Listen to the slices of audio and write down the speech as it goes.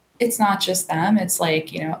it's not just them. It's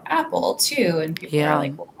like, Apple too. And people are Yeah.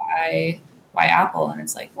 like, well, why Apple? And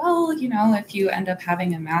it's like, well, if you end up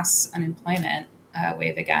having a mass unemployment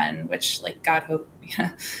wave again, which like, God hope,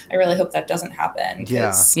 I really hope that doesn't happen.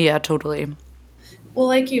 Yeah. Yeah, totally. Well,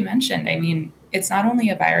 like you mentioned, I mean, it's not only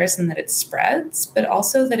a virus in that it spreads, but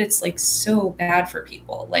also that it's like so bad for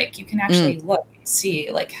people. Like you can actually look and see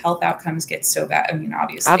like health outcomes get so bad. I mean,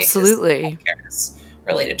 obviously, 'cause Absolutely. healthcare is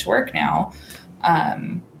related to work now.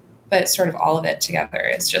 But sort of all of it together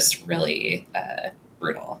is just really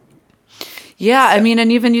brutal. Yeah, I mean,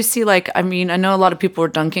 and even you see, like, I mean, I know a lot of people were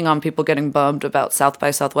dunking on people getting bummed about South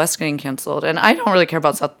by Southwest getting canceled, and I don't really care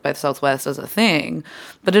about South by Southwest as a thing,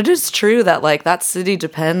 but it is true that, like, that city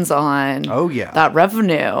depends on that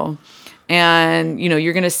revenue. And,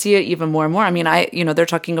 you're going to see it even more and more. I mean, they're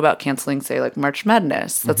talking about canceling, say, like, March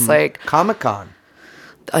Madness. That's like... Comic-Con.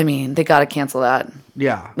 I mean, they got to cancel that.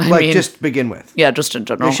 Yeah, just to begin with. Yeah, just in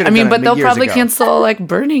general. I mean, but they'll probably cancel like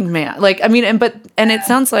Burning Man. Like, I mean, and it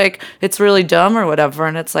sounds like it's really dumb or whatever,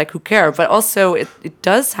 and it's like, who cares? But also, it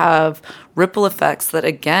does have ripple effects that,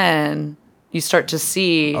 again, you start to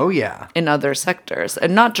see in other sectors,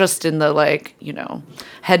 and not just in the like,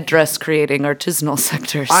 headdress creating artisanal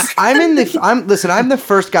sectors. I'm the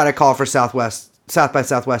first guy to call for South by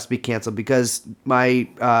Southwest to be canceled because my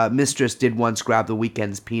mistress did once grab the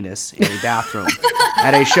Weeknd's penis in a bathroom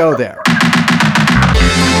at a show there.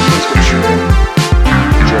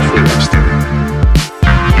 Jeffrey Epstein.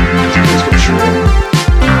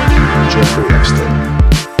 Jeffrey Epstein.